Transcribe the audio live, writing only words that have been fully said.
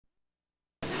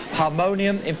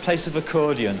Harmonium in place of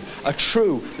accordion, a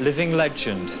true living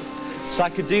legend.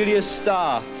 Psychedelia's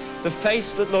star, the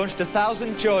face that launched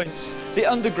 1,000 joints, the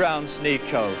Underground's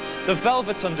Nico, the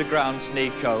Velvet Underground's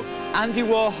Nico, Andy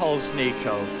Warhol's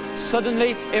Nico,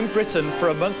 suddenly in Britain for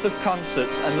a month of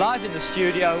concerts and live in the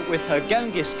studio with her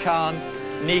Genghis Khan,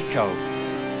 Nico.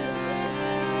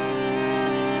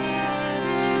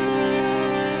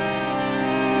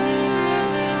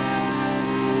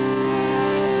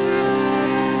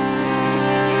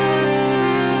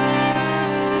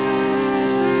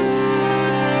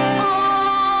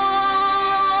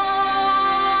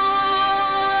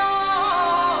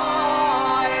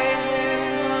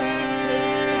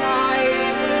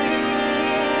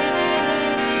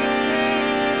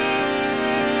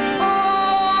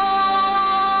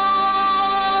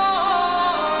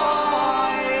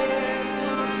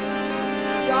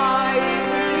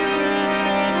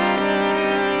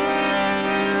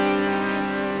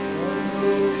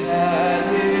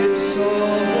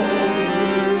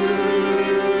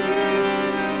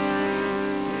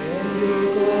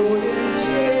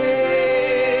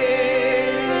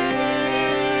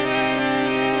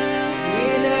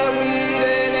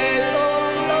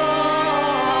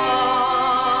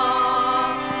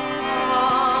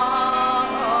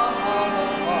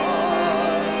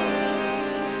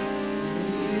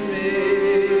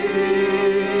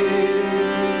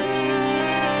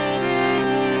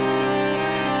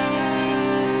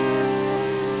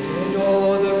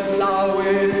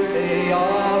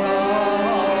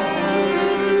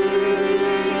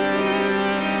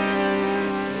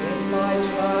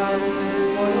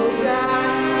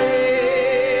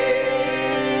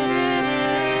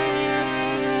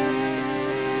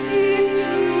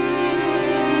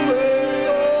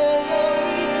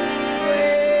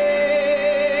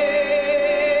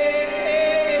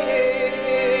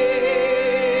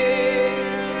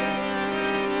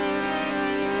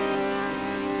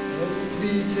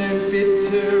 Sweet and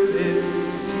bitter is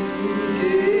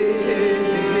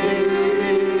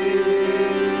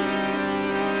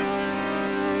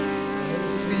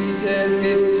sweet and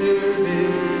bitter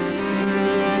is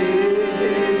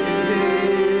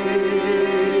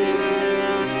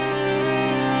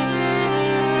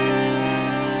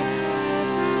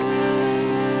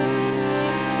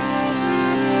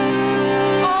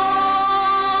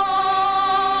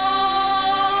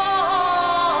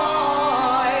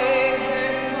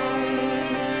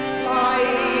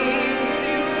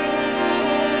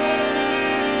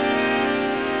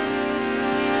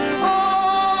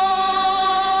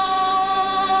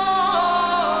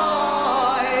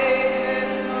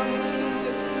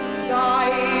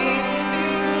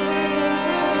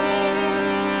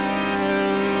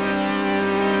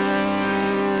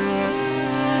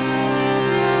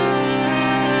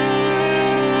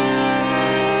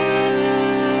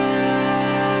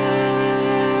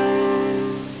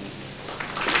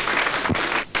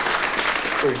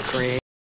Green.